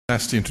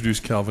Asked to introduce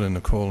Kelvin and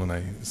Nicole, and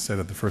I said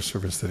at the first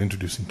service that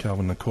introducing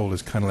Kelvin and Nicole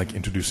is kind of like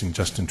introducing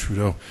Justin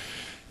Trudeau.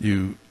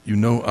 You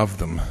know of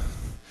them.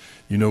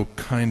 You know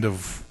kind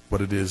of what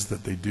it is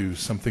that they do,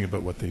 something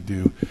about what they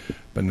do,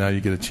 but now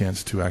you get a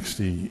chance to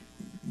actually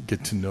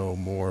get to know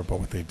more about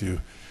what they do.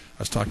 I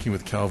was talking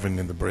with Kelvin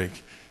in the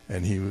break,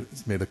 and he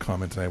made a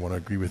comment, and I want to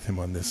agree with him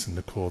on this. And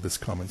Nicole, this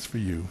comment's for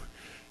you,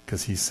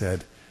 because he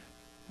said,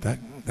 that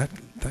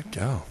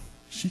gal,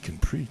 she can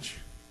preach.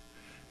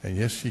 And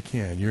yes, she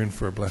can. You're in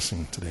for a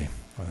blessing today.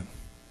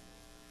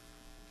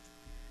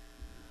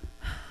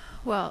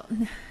 Well,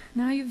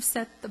 now you've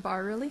set the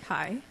bar really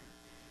high,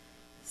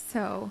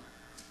 so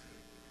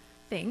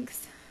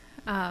thanks.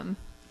 I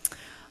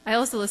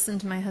also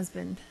listened to my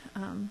husband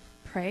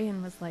pray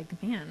and was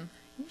like, man,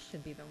 you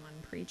should be the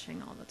one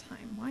preaching all the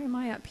time. Why am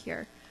I up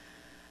here?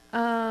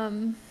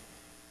 Okay.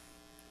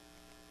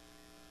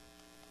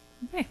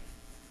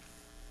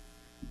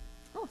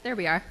 Oh, there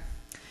we are.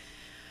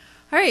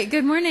 All right,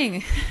 good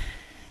morning.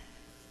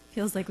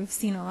 Feels like we've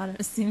seen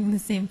the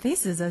same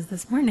faces as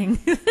this morning.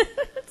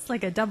 It's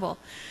like a double.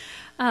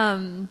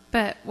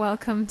 But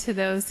welcome to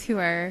those who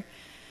are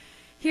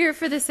here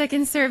for the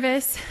second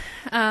service.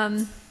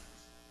 If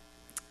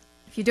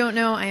you don't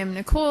know, I am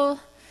Nicole,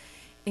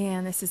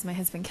 and this is my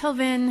husband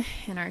Kelvin,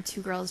 and our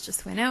two girls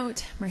just went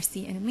out,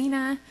 Mercy and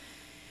Amina.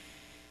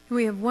 And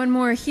we have one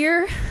more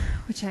here,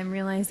 which I'm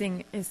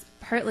realizing is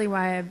partly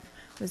why I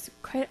was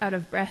quite out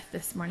of breath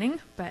this morning,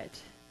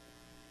 but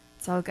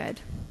it's all good.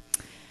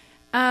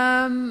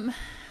 I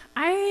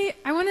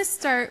want to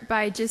start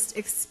by just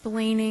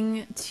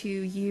explaining to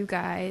you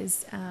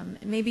guys,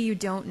 maybe you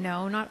don't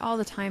know, not all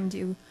the time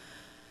do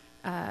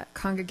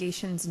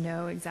congregations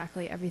know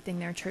exactly everything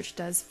their church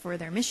does for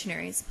their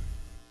missionaries.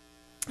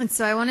 And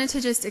so I wanted to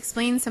just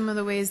explain some of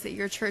the ways that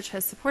your church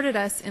has supported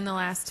us in the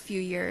last few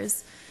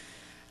years.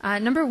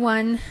 Number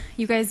one,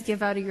 you guys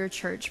give out of your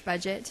church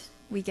budget.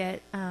 We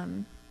get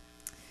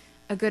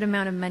a good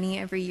amount of money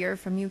every year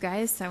from you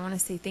guys, so I want to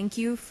say thank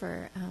you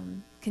for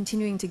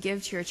continuing to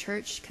give to your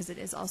church, because it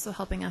is also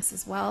helping us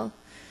as well.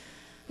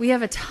 We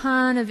have a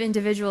ton of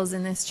individuals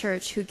in this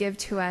church who give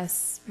to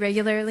us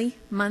regularly,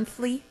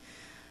 monthly,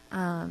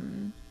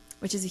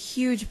 which is a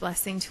huge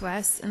blessing to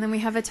us. And then we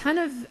have a ton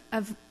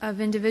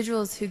of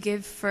individuals who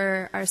give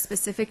for our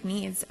specific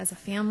needs as a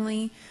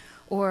family,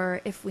 or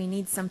if we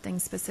need something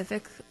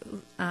specific,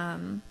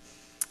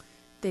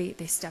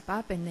 they step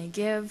up and they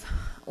give,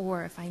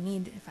 or if I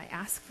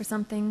ask for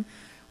something.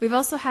 We've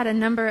also had a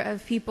number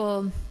of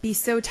people be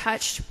so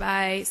touched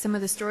by some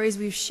of the stories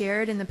we've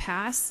shared in the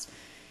past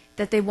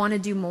that they want to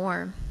do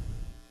more.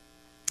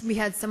 We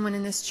had someone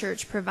in this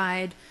church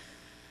provide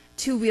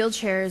 2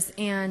 wheelchairs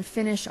and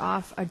finish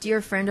off a dear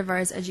friend of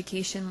ours'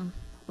 education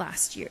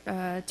last year,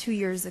 2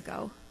 years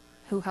ago,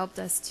 who helped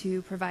us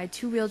to provide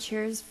 2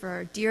 wheelchairs for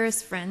our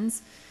dearest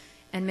friends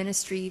and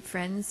ministry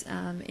friends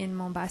in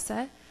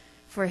Mombasa,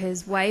 for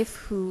his wife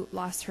who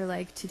lost her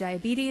leg to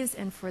diabetes,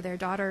 and for their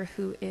daughter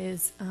who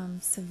is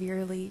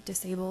severely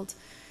disabled.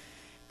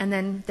 And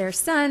then their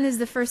son is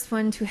the first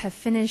one to have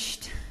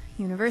finished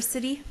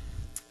university,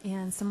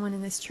 and someone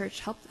in this church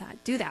helped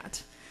do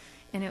that.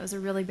 And it was a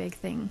really big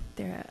thing.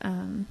 They're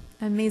an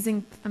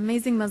amazing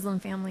Muslim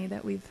family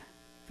that we've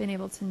been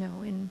able to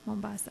know in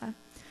Mombasa.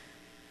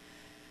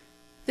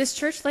 This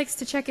church likes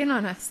to check in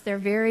on us. They're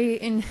very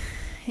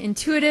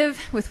intuitive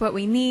with what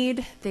we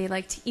need. They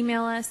like to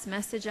email us,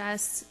 message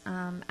us,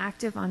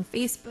 active on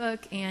Facebook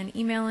and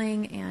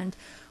emailing, and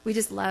we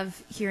just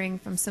love hearing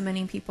from so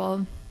many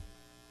people.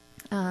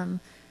 And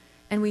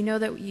we know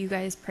that you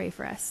guys pray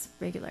for us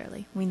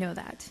regularly. We know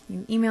that.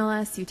 You email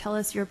us, you tell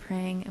us you're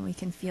praying, and we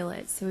can feel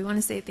it. So we want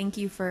to say thank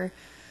you for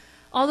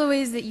all the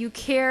ways that you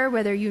care,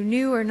 whether you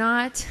knew or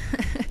not,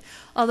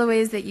 all the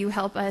ways that you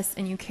help us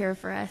and you care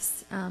for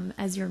us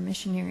as your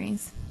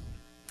missionaries.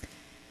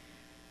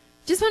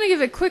 Just want to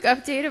give a quick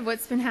update of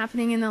what's been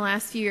happening in the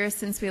last few years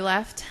since we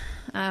left.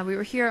 We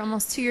were here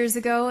almost 2 years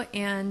ago,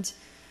 and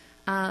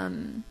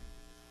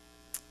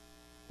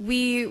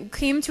we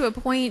came to a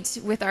point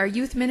with our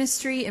youth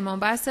ministry in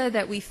Mombasa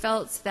that we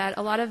felt that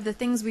a lot of the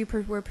things we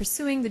were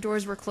pursuing, the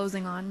doors were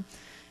closing on.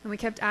 And we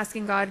kept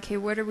asking God, okay,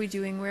 what are we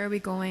doing? Where are we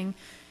going?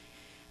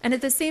 And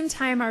at the same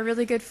time, our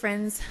really good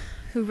friends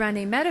who run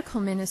a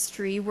medical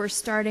ministry were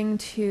starting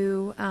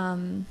to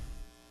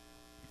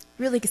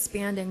really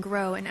expand and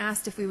grow, and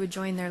asked if we would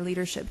join their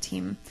leadership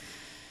team.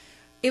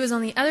 It was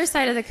on the other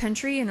side of the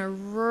country in a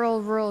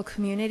rural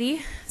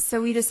community,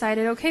 so we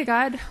decided, okay,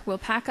 God, we'll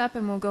pack up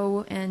and we'll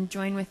go and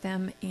join with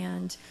them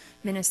and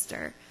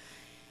minister.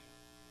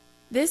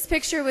 This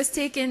picture was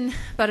taken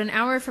about an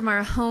hour from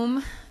our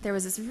home. There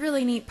was this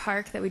really neat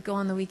park that we'd go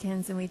on the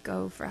weekends, and we'd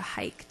go for a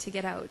hike to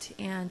get out,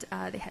 and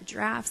they had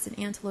giraffes and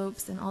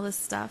antelopes and all this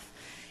stuff.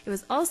 It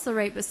was also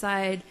right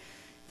beside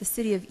the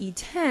city of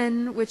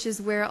E10, which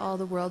is where all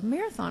the world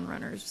marathon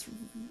runners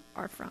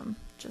are from.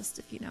 Just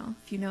if you know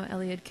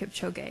Eliud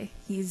Kipchoge,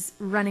 he's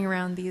running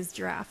around these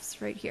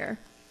giraffes right here.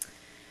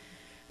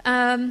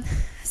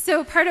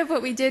 So part of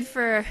what we did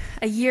for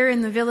a year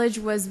in the village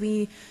was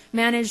we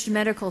managed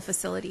medical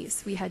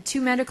facilities. We had 2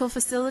 medical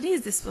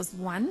facilities. This was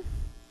one.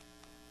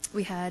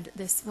 We had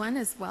this one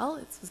as well.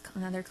 It was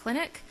another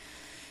clinic.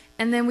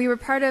 And then we were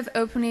part of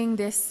opening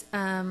this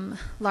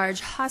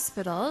large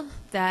hospital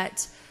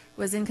that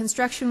was in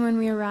construction when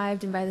we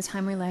arrived, and by the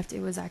time we left,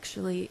 it was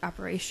actually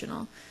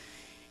operational.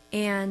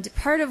 And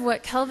part of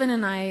what Kelvin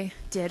and I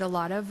did a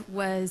lot of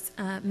was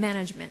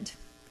management.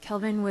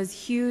 Kelvin was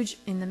huge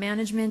in the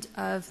management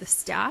of the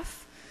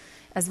staff,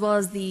 as well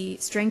as the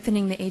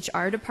strengthening the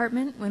HR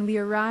department. When we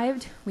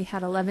arrived, we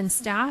had 11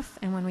 staff,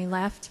 and when we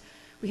left,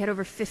 we had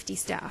over 50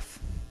 staff.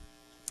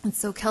 And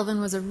so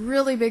Kelvin was a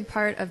really big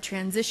part of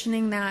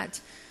transitioning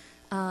that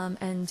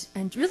and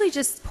really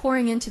just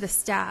pouring into the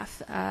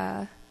staff.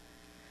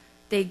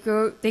 They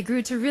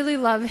grew to really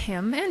love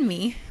him and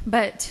me,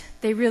 but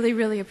they really,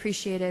 really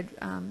appreciated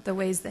the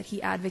ways that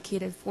he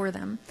advocated for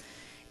them.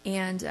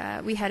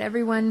 And we had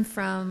everyone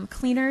from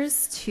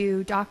cleaners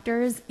to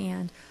doctors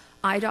and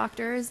eye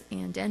doctors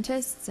and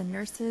dentists and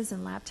nurses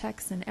and lab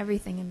techs and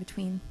everything in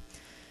between.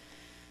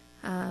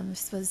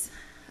 This was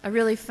a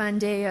really fun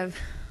day of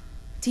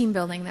team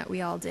building that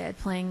we all did,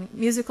 playing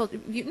musical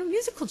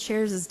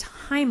chairs is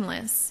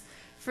timeless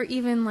for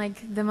even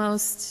like the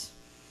most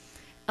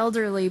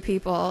elderly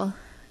people,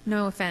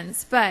 no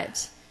offense,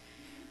 but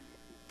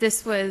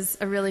this was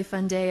a really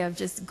fun day of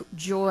just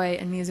joy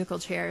and musical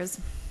chairs.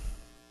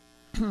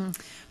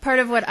 Part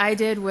of what I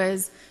did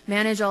was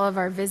manage all of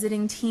our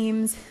visiting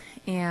teams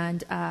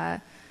and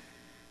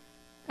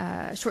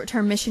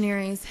short-term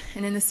missionaries.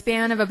 And in the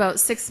span of about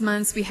 6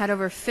 months, we had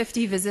over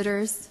 50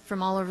 visitors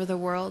from all over the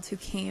world who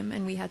came,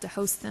 and we had to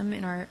host them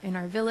in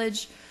our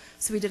village.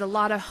 So we did a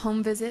lot of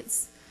home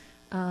visits.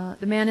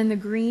 The man in the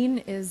green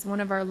is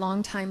one of our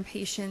longtime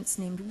patients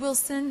named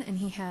Wilson, and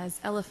he has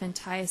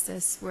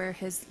elephantiasis, where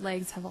his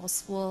legs have all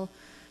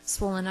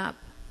swollen up.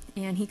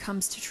 And he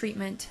comes to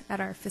treatment at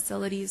our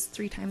facilities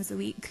 3 times a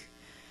week.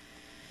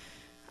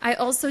 I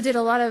also did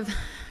a lot of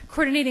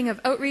coordinating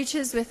of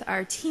outreaches with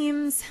our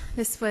teams.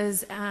 This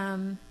was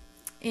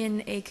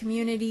in a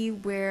community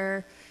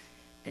where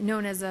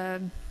known as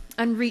a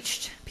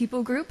unreached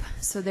people group.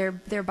 So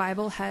their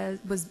Bible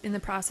was in the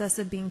process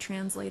of being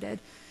translated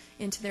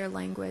into their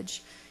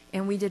language.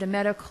 And we did a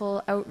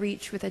medical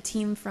outreach with a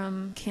team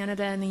from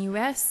Canada and the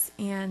US,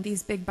 and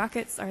these big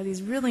buckets are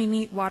these really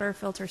neat water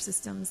filter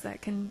systems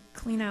that can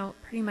clean out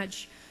pretty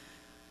much,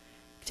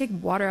 take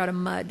water out of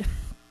mud.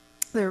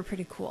 They were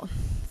pretty cool.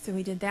 So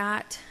we did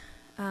that.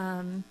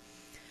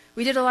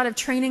 We did a lot of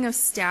training of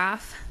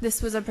staff.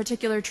 This was a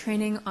particular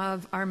training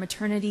of our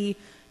maternity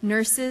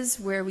nurses,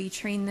 where we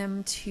trained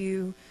them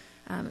to,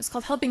 it's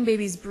called Helping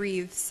Babies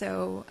Breathe.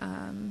 So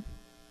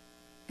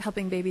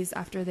helping babies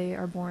after they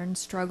are born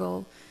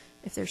struggle,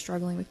 if they're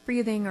struggling with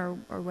breathing or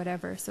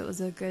whatever. So it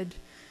was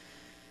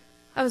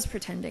I was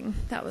pretending.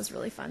 That was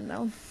really fun,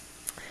 though.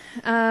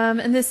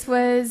 And this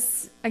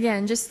was,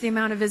 again, just the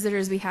amount of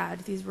visitors we had.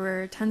 These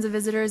were tons of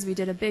visitors. We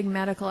did a big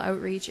medical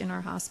outreach in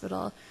our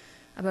hospital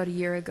about a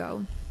year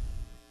ago.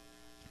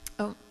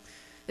 Oh,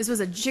 this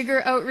was a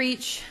jigger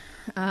outreach.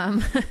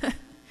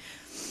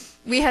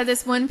 We had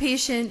this one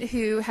patient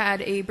who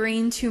had a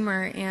brain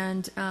tumor,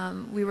 and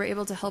we were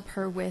able to help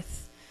her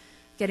with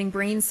getting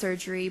brain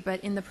surgery, but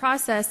in the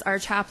process, our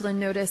chaplain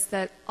noticed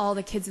that all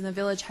the kids in the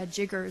village had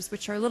jiggers,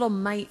 which are little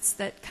mites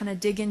that kind of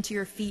dig into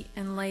your feet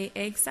and lay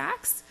egg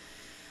sacs.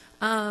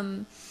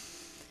 And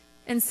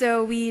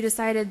so we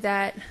decided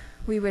that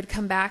we would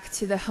come back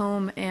to the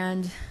home,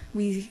 and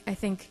we, I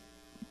think,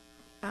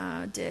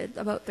 did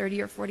about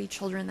 30 or 40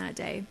 children that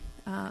day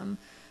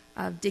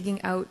of digging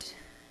out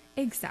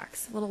egg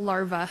sacs, little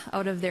larvae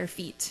out of their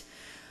feet.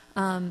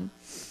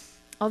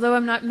 Although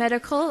I'm not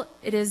medical,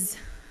 it is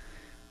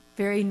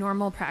very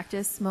normal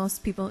practice.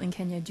 Most people in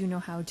Kenya do know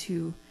how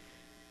to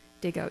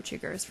dig out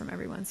jiggers from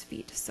everyone's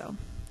feet, so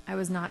I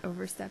was not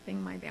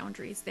overstepping my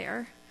boundaries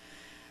there.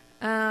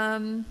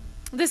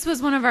 This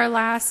was one of our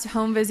last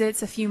home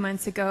visits a few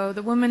months ago.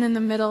 The woman in the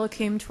middle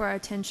came to our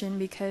attention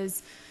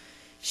because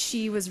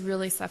she was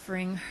really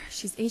suffering.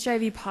 She's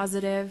HIV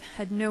positive,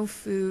 had no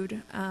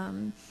food,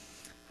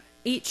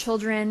 8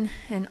 children,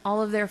 and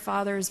all of their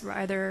fathers were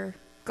either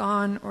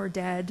gone or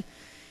dead,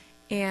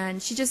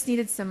 and she just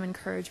needed some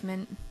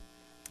encouragement.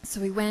 So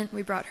we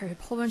brought her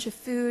a whole bunch of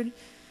food.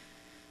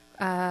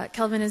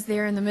 Kelvin is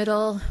there in the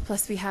middle,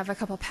 plus we have a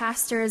couple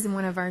pastors and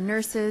one of our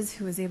nurses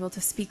who was able to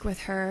speak with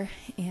her,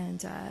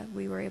 and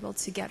we were able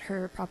to get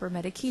her proper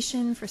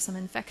medication for some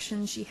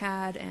infections she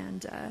had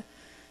and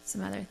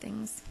some other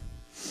things.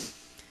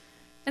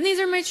 And these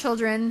are my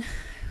children.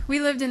 We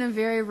lived in a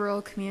very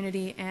rural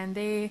community, and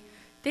they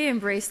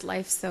embraced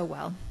life so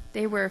well.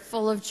 They were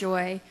full of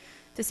joy.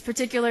 This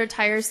particular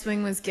tire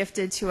swing was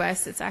gifted to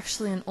us. It's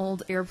actually an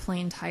old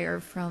airplane tire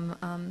from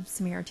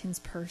Samaritan's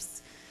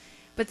Purse.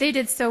 But they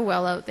did so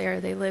well out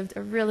there. They lived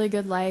a really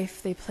good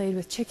life. They played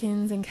with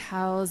chickens and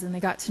cows, and they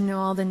got to know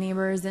all the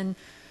neighbors and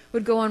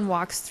would go on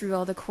walks through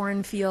all the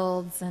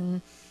cornfields.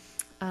 And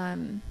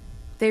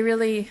they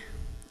really,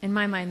 in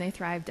my mind, they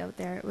thrived out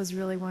there. It was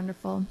really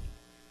wonderful.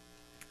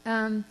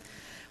 When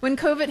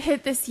COVID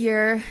hit this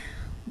year,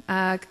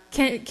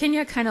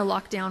 Kenya kind of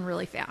locked down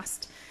really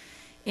fast.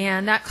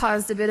 And that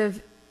caused a bit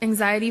of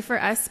anxiety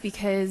for us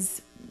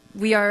because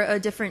we are a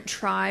different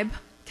tribe.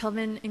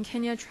 Kelvin in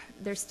Kenya,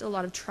 there's still a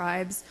lot of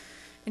tribes.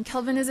 And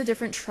Kelvin is a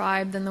different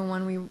tribe than the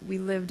one we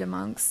lived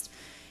amongst.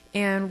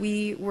 And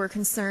we were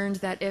concerned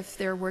that if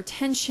there were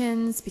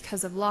tensions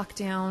because of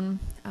lockdown,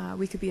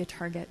 we could be a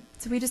target.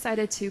 So we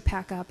decided to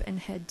pack up and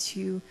head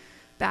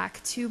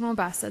back to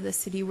Mombasa, the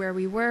city where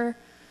we were,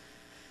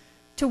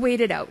 to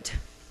wait it out.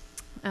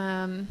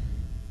 And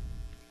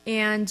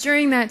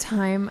during that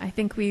time, I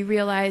think we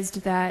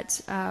realized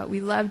that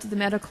we loved the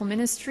medical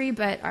ministry,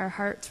 but our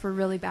hearts were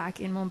really back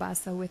in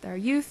Mombasa with our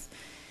youth,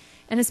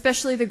 and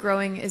especially the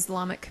growing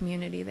Islamic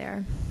community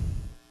there.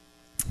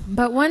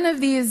 But one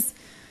of the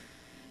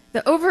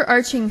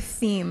overarching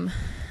theme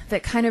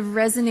that kind of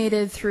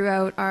resonated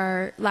throughout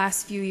our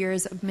last few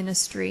years of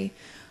ministry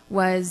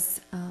was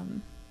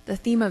the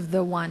theme of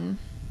the one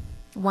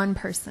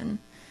person.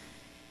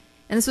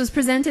 And this was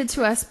presented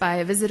to us by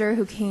a visitor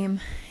who came,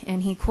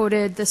 and he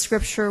quoted the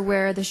scripture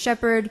where the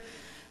shepherd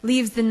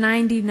leaves the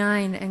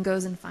 99 and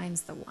goes and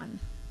finds the one.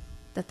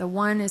 That the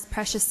one is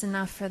precious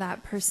enough for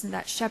that person,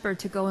 that shepherd,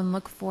 to go and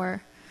look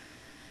for.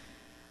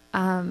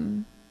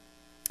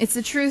 It's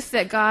the truth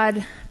that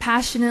God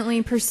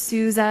passionately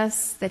pursues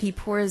us, that he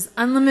pours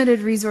unlimited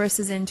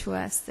resources into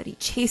us, that he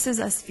chases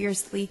us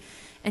fiercely,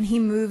 and he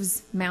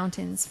moves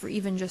mountains for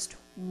even just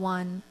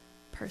one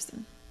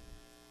person.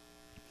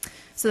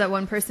 So that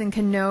one person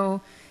can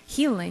know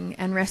healing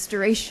and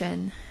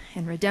restoration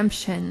and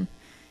redemption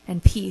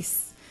and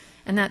peace,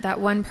 and that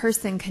one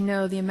person can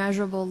know the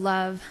immeasurable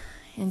love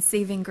and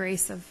saving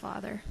grace of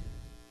Father.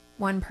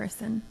 One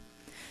person.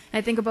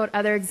 I think about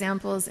other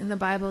examples in the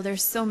Bible.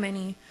 There's so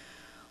many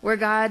where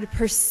God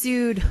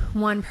pursued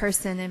one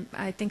person. And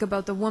I think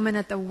about the woman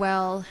at the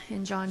well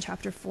in John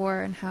chapter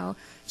 4 and how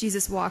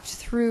Jesus walked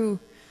through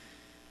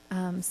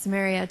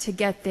Samaria to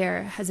get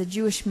there as a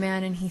Jewish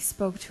man, and he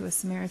spoke to a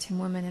Samaritan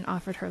woman and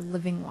offered her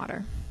living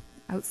water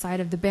outside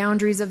of the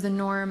boundaries of the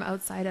norm,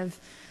 outside of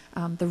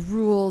the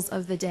rules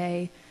of the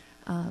day.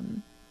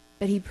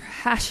 But he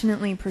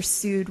passionately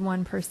pursued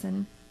one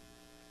person.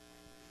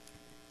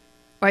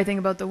 Or I think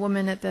about the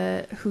woman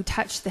who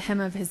touched the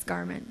hem of his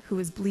garment, who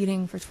was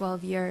bleeding for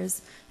 12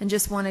 years and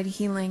just wanted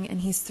healing,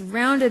 and he's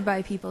surrounded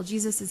by people.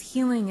 Jesus is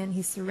healing, and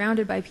he's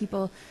surrounded by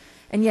people,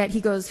 and yet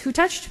he goes, "Who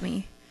touched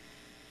me?"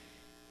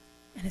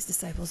 And his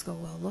disciples go,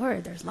 "Well,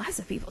 Lord, there's lots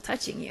of people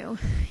touching you.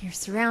 You're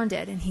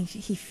surrounded." And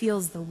he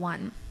feels the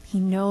one. He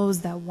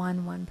knows that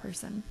one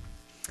person.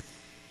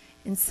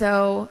 And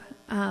so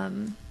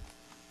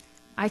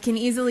I can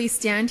easily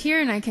stand here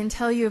and I can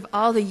tell you of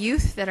all the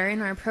youth that are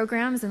in our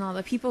programs and all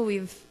the people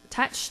we've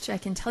touched. I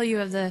can tell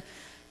you of the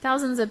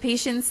thousands of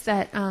patients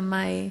that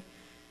my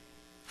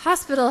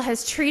hospital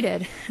has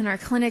treated and our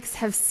clinics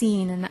have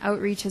seen and the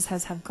outreaches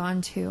have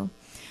gone to.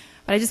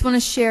 But I just want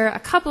to share a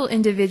couple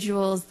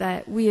individuals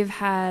that we have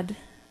had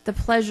the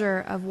pleasure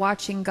of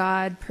watching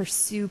God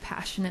pursue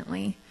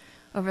passionately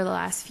over the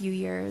last few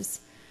years,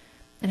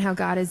 and how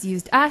God has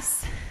used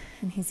us,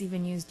 and he's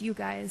even used you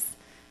guys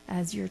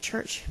as your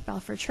church,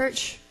 Balfour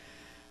Church,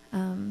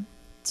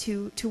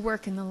 to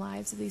work in the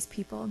lives of these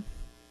people.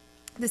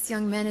 This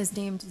young man is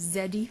named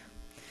Zeddy,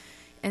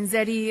 and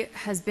Zeddy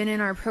has been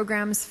in our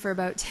programs for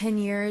about 10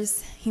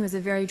 years. He was a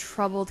very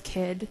troubled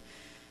kid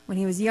when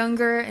he was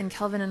younger, and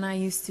Kelvin and I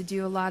used to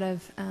do a lot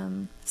of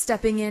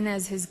stepping in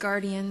as his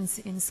guardians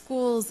in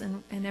schools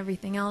and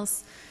everything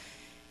else.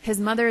 His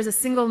mother is a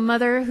single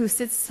mother who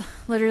sits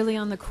literally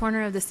on the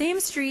corner of the same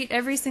street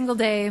every single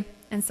day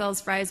and sells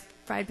fried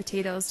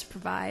potatoes to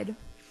provide.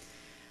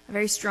 A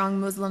very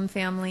strong Muslim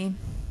family.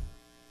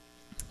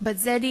 But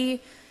Zeddy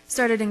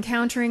started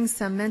encountering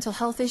some mental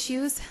health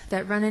issues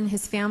that run in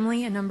his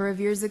family a number of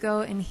years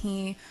ago, and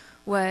he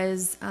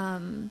has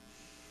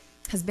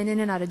been in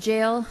and out of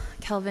jail.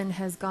 Kelvin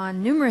has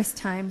gone numerous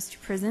times to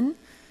prison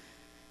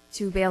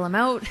to bail him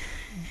out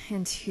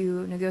and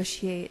to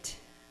negotiate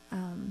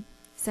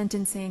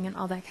sentencing and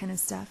all that kind of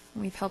stuff.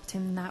 And we've helped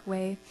him in that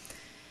way.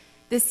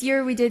 This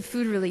year we did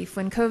food relief.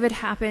 When COVID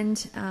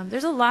happened,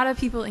 there's a lot of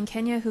people in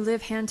Kenya who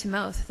live hand to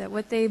mouth, that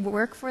what they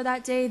work for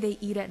that day, they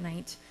eat at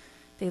night.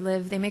 They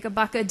make a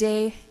buck a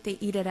day, they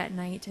eat it at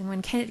night. And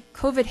when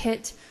COVID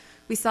hit,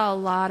 we saw a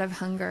lot of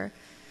hunger.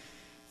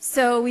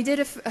 So we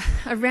did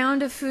a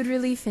round of food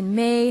relief in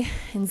May,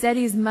 and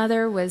Zeddy's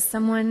mother was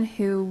someone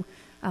who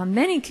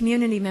many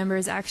community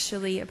members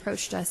actually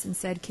approached us and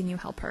said, "Can you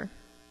help her?"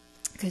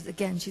 Because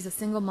again, she's a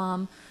single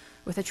mom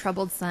with a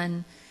troubled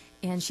son,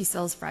 and she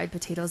sells fried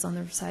potatoes on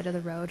the side of the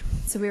road.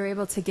 So we were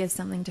able to give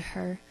something to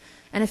her.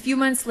 And a few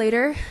months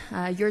later,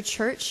 your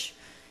church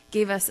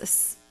gave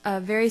us a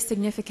very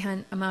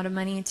significant amount of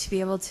money to be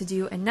able to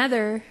do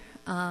another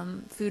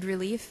food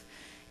relief,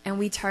 and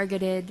we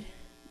targeted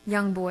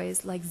young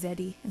boys like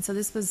Zeddy. And so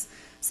this was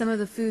some of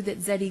the food that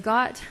Zeddy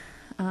got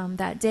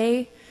that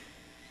day.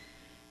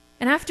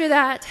 And after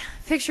that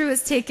picture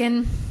was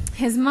taken,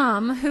 his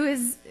mom,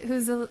 who's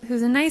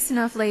a nice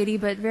enough lady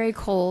but very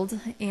cold,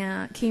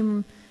 and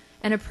came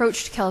and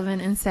approached Kelvin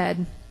and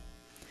said,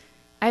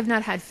 "I have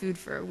not had food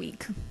for a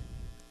week.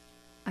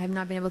 I have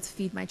not been able to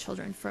feed my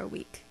children for a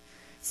week.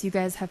 So you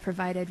guys have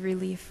provided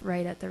relief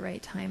right at the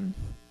right time."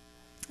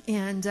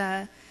 And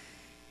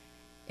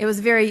it was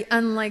very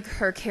unlike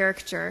her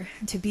character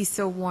to be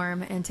so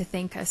warm and to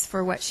thank us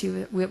for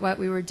what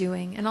we were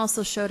doing, and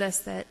also showed us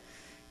that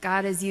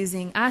God is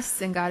using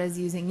us and God is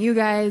using you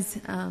guys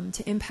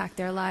to impact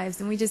their lives.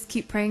 And we just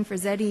keep praying for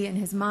Zeddy and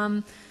his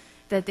mom,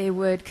 that they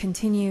would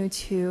continue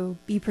to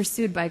be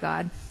pursued by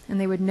God and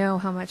they would know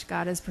how much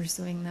God is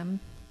pursuing them.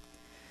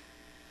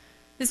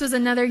 This was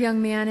another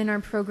young man in our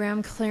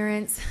program,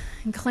 Clarence.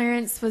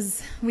 And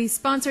we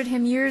sponsored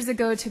him years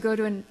ago to go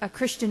to a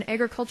Christian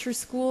agriculture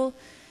school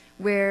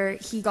where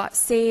he got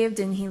saved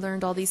and he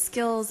learned all these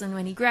skills. And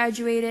when he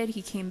graduated,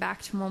 he came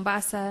back to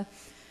Mombasa,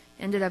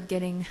 ended up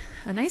getting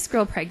a nice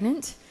girl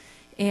pregnant,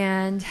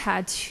 and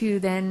had to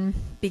then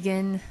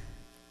begin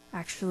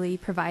actually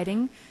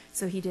providing.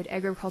 So he did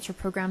agriculture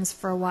programs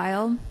for a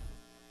while.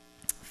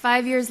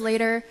 5 years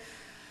later,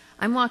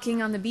 I'm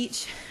walking on the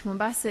beach.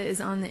 Mombasa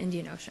is on the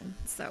Indian Ocean.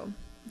 So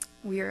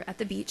we're at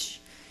the beach,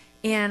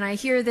 and I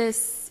hear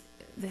this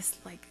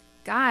like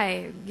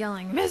guy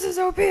yelling, "Mrs.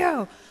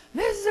 Opiyo!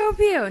 Mrs.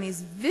 Opiyo!" And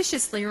he's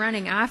viciously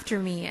running after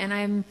me.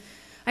 And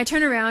I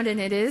turn around, and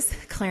it is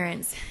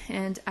Clarence.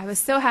 And I was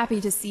so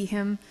happy to see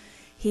him.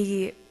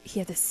 He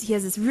has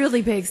this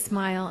really big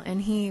smile,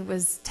 and he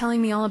was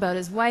telling me all about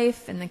his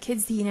wife and the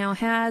kids he now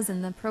has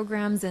and the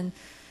programs and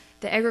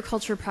the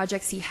agriculture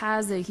projects he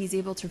has that he's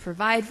able to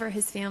provide for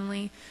his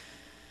family.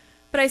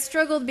 But I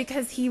struggled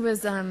because it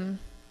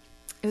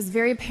was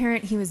very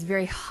apparent he was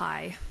very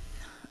high.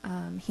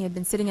 He had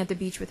been sitting at the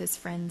beach with his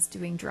friends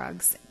doing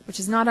drugs, which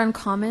is not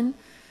uncommon,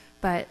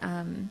 but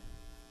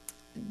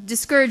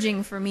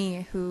discouraging for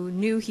me, who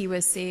knew he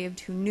was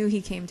saved, who knew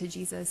he came to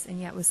Jesus, and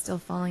yet was still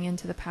falling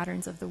into the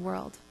patterns of the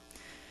world.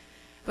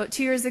 About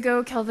 2 years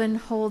ago, Kelvin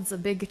holds a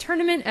big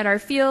tournament at our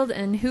field,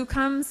 and who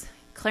comes?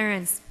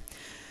 Clarence.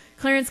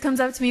 Clarence comes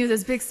up to me with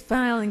this big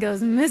smile and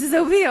goes, "Mrs.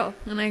 Opiyo."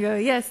 And I go,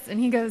 "Yes." And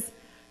he goes,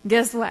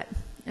 "Guess what?"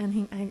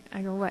 And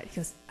I go, "What?" He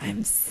goes,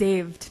 "I'm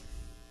saved."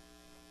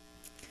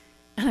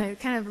 And I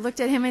kind of looked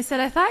at him. I said,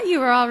 "I thought you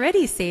were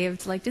already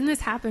saved. Like, didn't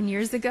this happen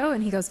years ago?"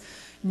 And he goes,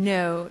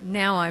 "No,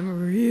 now I'm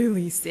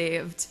really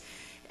saved."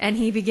 And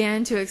he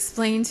began to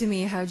explain to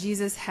me how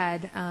Jesus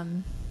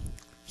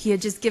he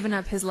had just given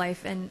up his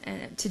life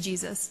and to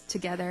Jesus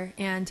together.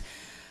 And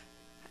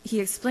he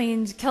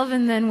explained,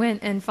 Kelvin then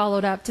went and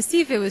followed up to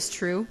see if it was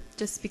true,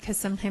 just because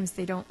sometimes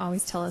they don't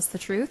always tell us the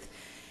truth.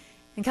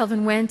 And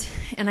Kelvin went,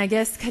 and I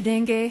guess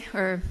Kadenge,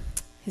 or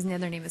his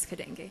other name is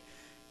Kadenge,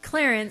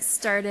 Clarence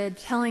started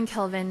telling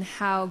Kelvin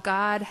how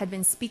God had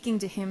been speaking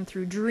to him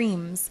through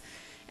dreams.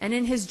 And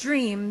in his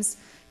dreams,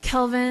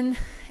 Kelvin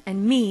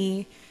and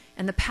me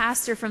and the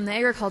pastor from the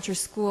agriculture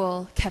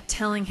school kept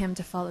telling him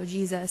to follow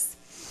Jesus,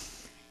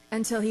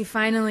 until he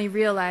finally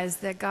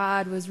realized that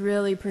God was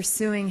really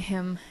pursuing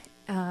him,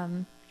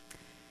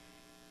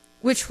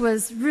 which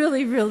was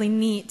really, really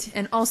neat,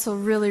 and also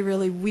really,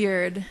 really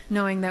weird,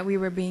 knowing that we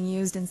were being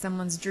used in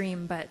someone's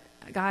dream. But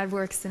God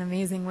works in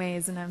amazing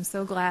ways, and I'm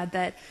so glad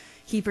that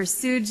he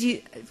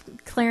pursued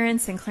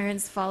Clarence, and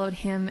Clarence followed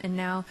him, and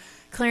now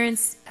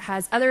Clarence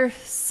has other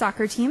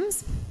soccer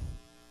teams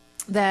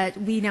that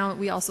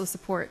we also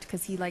support,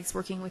 because he likes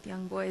working with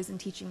young boys and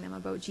teaching them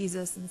about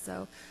Jesus. And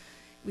so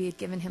we had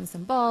given him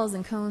some balls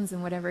and cones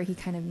and whatever he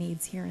kind of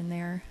needs here and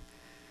there.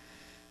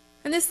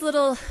 And this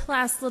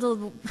last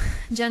little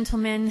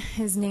gentleman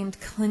is named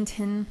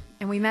Clinton,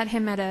 and we met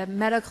him at a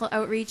medical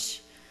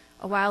outreach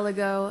a while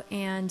ago,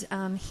 and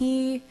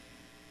he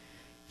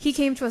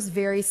came to us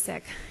very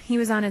sick. He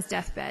was on his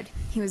deathbed.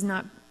 He was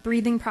not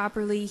breathing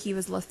properly. He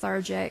was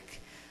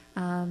lethargic,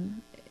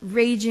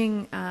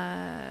 raging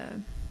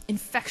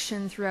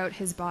infection throughout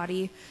his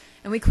body.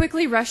 And we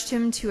quickly rushed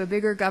him to a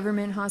bigger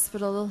government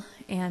hospital,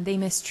 and they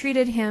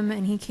mistreated him,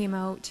 and he came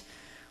out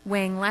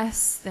weighing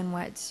less than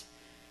what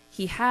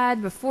he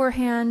had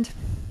beforehand.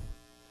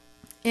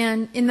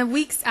 And in the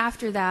weeks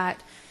after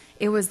that,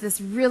 it was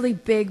this really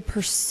big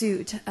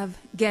pursuit of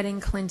getting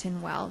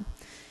Clinton well.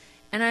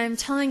 And I'm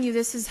telling you,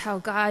 this is how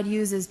God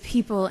uses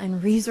people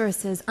and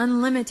resources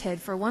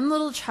unlimited. For one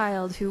little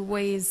child who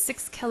weighs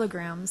 6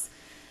 kilograms,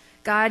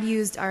 God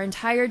used our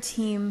entire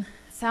team,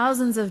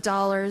 thousands of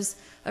dollars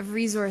of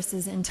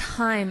resources and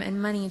time and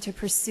money to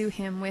pursue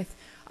him, with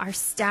our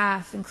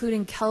staff,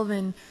 including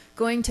Kelvin,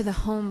 going to the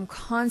home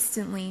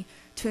constantly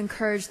to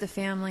encourage the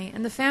family.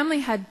 And the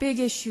family had big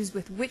issues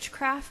with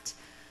witchcraft.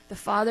 The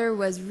father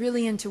was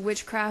really into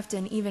witchcraft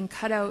and even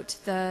cut out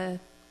the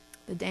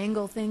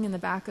dangle thing in the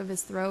back of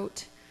his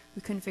throat.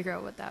 We couldn't figure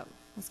out what that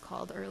was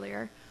called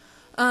earlier.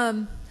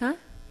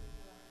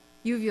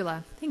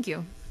 Uvula. Thank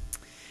you.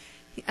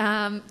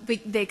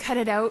 They cut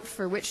it out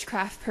for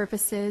witchcraft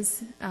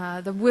purposes.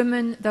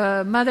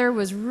 The mother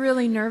was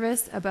really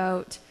nervous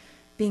about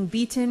being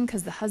beaten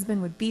because the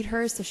husband would beat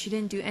her, so she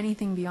didn't do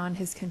anything beyond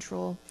his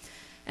control.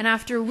 And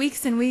after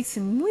weeks and weeks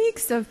and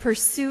weeks of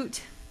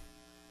pursuit,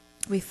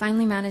 we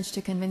finally managed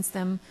to convince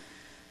them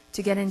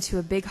to get into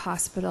a big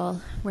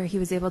hospital where he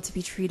was able to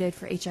be treated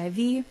for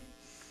HIV,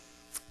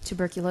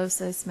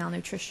 tuberculosis,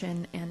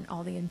 malnutrition, and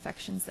all the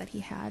infections that he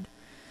had.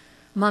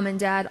 Mom and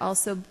Dad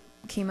also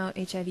came out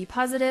HIV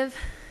positive,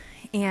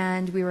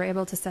 and we were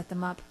able to set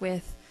them up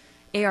with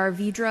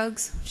ARV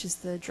drugs, which is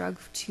the drug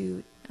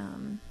to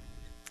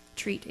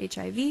treat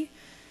HIV,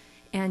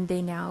 and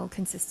they now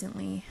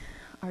consistently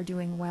are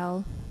doing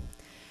well.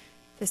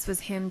 This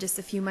was him just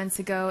a few months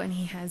ago, and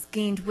he has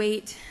gained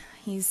weight.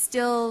 He's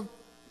still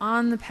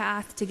on the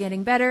path to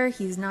getting better.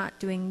 He's not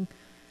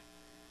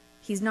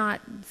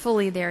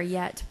fully there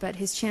yet, but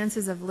his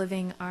chances of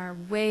living are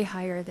way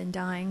higher than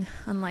dying,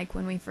 unlike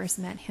when we first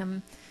met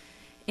him.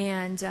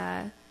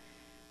 And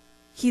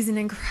he's an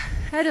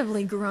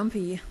incredibly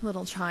grumpy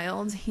little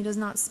child. He does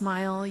not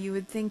smile. You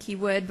would think he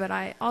would,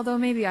 but although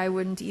maybe I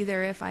wouldn't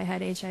either if I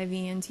had HIV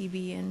and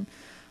TB and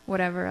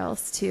whatever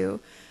else too.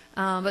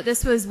 But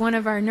this was one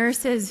of our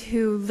nurses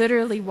who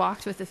literally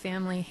walked with the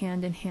family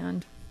hand in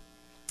hand.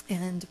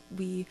 And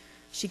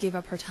she gave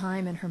up her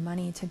time and her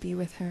money to be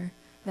with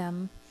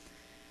them.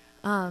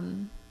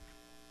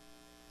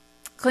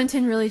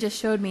 Clinton really just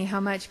showed me how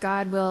much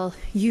God will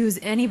use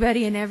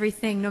anybody and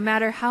everything, no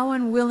matter how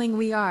unwilling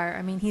we are.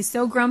 I mean, he's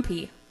so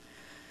grumpy.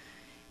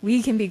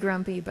 We can be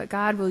grumpy, but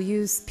God will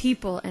use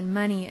people and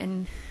money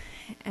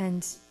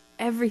and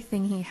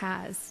everything he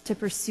has to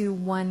pursue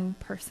one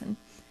person,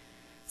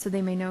 so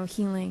they may know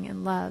healing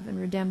and love and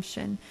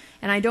redemption.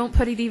 And I don't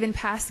put it even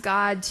past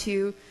God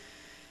to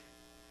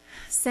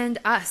send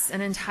us,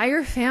 an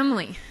entire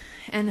family,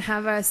 and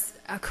have us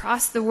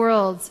across the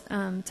world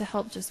to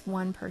help just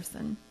one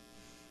person.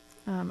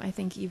 I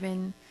think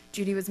even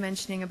Judy was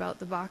mentioning about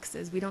the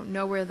boxes. We don't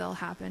know where they'll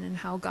happen, and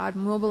how God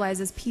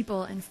mobilizes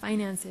people and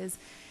finances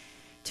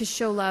to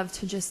show love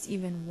to just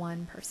even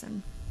one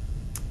person.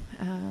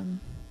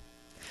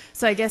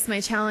 So I guess my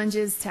challenge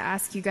is to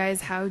ask you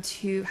guys how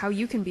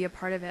you can be a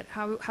part of it.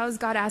 How is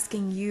God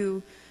asking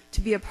you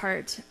to be a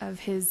part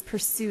of his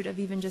pursuit of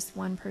even just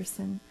one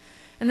person?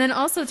 And then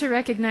also to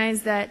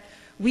recognize that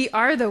we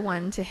are the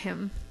one to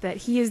him, that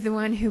he is the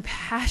one who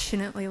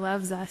passionately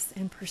loves us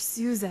and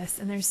pursues us.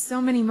 And there's so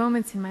many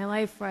moments in my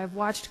life where I've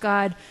watched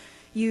God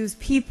use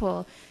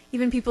people,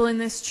 even people in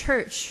this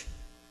church,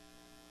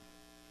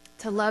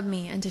 to love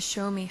me and to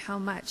show me how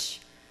much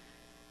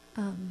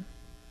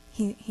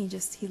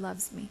he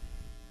loves me.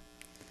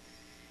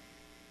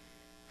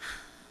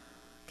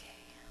 Okay.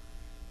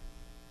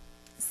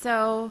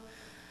 So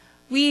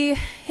we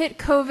hit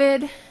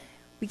COVID.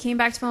 We came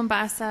back to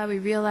Mombasa. We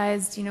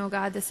realized,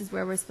 God, this is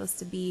where we're supposed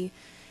to be.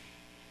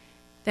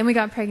 Then we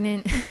got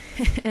pregnant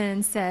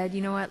and said, you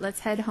know what,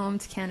 let's head home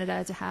to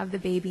Canada to have the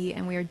baby.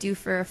 And we are due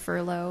for a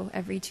furlough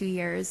every 2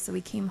 years, so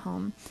we came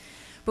home.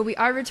 But we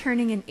are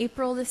returning in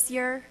April this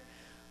year.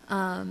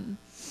 And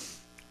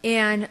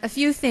a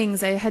few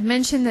things. I had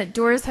mentioned that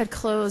doors had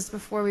closed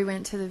before we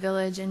went to the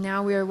village, and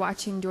now we are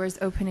watching doors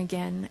open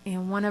again.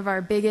 And one of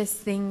our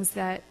biggest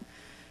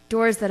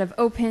doors that have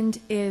opened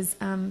is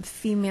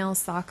female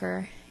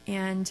soccer.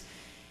 And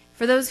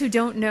for those who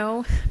don't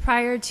know,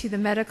 prior to the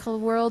medical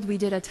world, we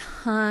did a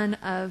ton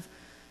of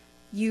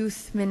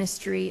youth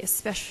ministry,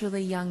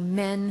 especially young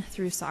men,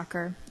 through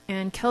soccer.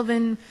 And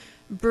Kelvin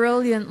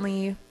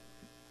brilliantly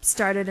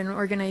started an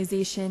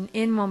organization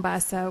in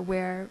Mombasa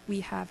where we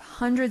have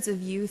hundreds of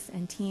youth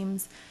and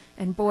teams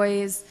and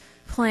boys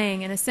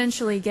playing, and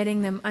essentially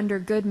getting them under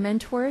good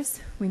mentors.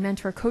 We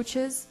mentor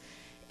coaches,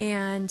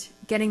 and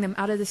getting them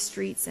out of the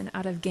streets and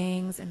out of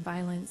gangs and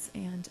violence.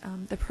 And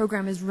the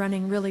program is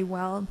running really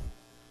well.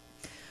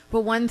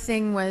 But one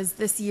thing was,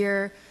 this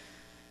year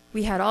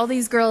we had all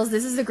these girls.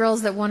 This is the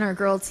girls that won our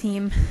girls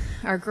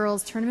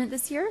tournament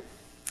this year.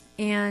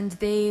 And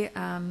they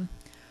are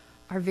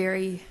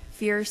very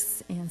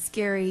fierce and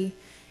scary.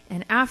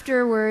 And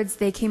afterwards,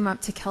 they came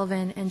up to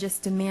Kelvin and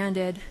just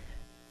demanded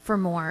for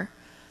more.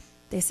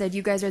 They said,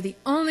 you guys are the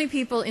only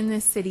people in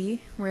this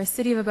city, we're a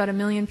city of about 1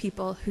 million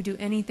people, who do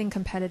anything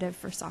competitive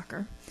for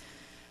soccer,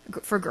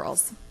 for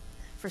girls,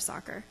 for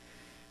soccer.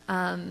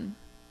 And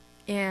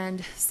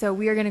so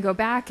we are going to go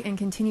back and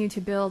continue to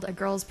build a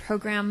girls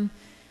program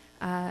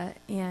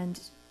and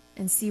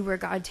see where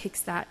God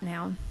takes that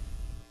now.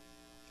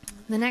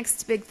 The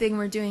next big thing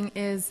we're doing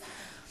is,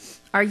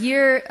 our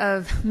year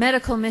of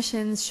medical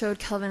missions showed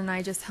Kelvin and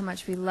I just how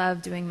much we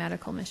love doing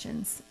medical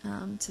missions,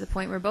 to the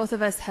point where both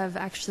of us have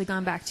actually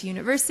gone back to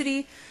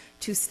university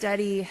to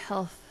study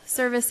health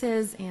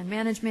services and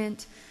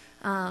management.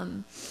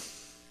 And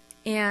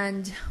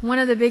one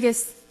of the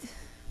biggest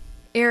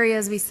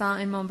areas we saw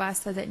in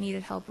Mombasa that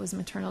needed help was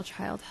maternal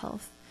child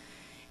health.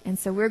 And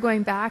so we're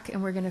going back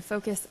and we're going to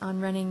focus on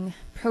running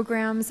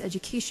programs,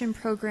 education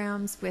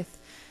programs, with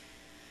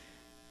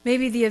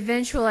maybe the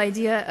eventual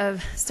idea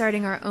of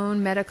starting our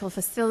own medical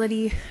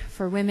facility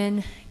for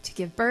women to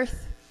give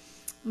birth.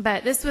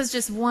 But this was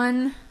just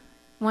one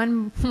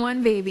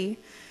baby.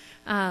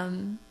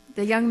 The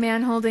young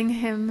man holding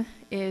him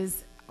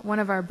is one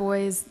of our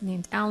boys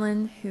named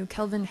Alan, who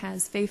Kelvin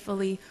has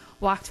faithfully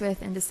walked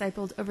with and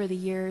discipled over the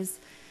years.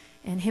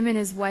 And him and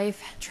his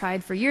wife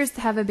tried for years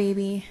to have a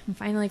baby and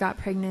finally got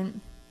pregnant.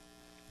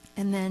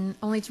 and then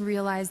only to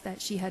realize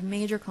that she had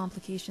major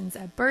complications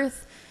at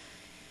birth,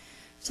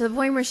 to the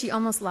point where she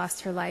almost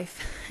lost her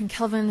life. And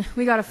Kelvin,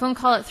 we got a phone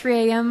call at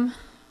 3 a.m.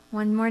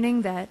 one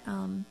morning that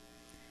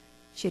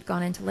she had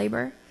gone into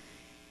labor.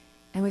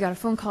 And we got a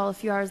phone call a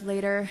few hours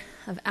later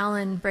of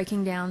Alan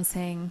breaking down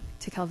saying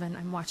to Kelvin,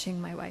 "I'm watching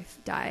my wife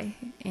die."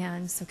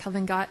 And so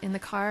Kelvin got in the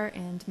car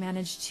and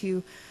managed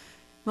to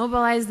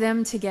mobilize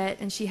them to get,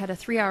 and she had a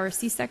 3-hour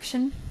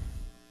C-section.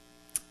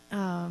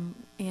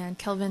 And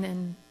Kelvin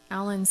and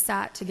Alan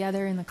sat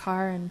together in the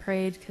car and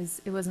prayed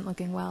because it wasn't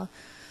looking well.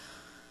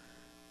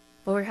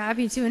 But we're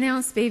happy to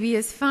announce baby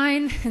is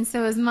fine, and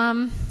so is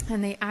Mom.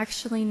 And they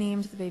actually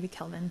named the baby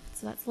Kelvin.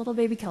 So that's little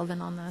baby Kelvin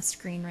on the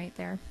screen right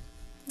there.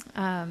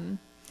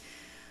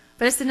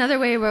 But it's another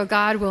way where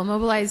God will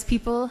mobilize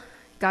people.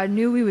 God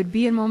knew we would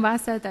be in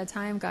Mombasa at that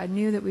time. God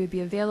knew that we would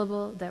be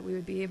available, that we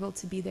would be able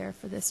to be there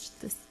for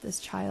this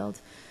child,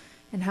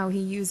 and how he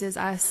uses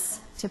us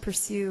to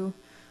pursue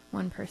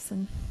one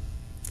person.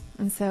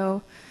 And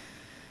so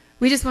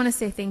we just want to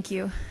say thank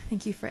you.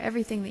 Thank you for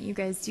everything that you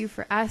guys do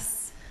for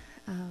us.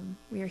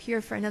 We are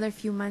here for another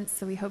few months,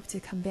 so we hope to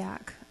come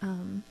back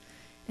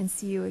and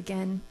see you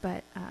again.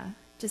 But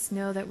just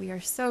know that we are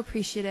so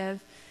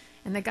appreciative,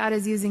 and that God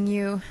is using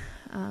you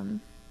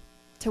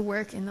to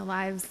work in the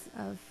lives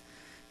of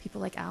people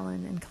like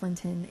Alan and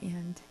Clinton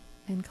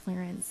and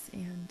Clarence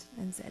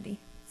and Zeddy.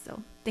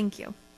 So thank you.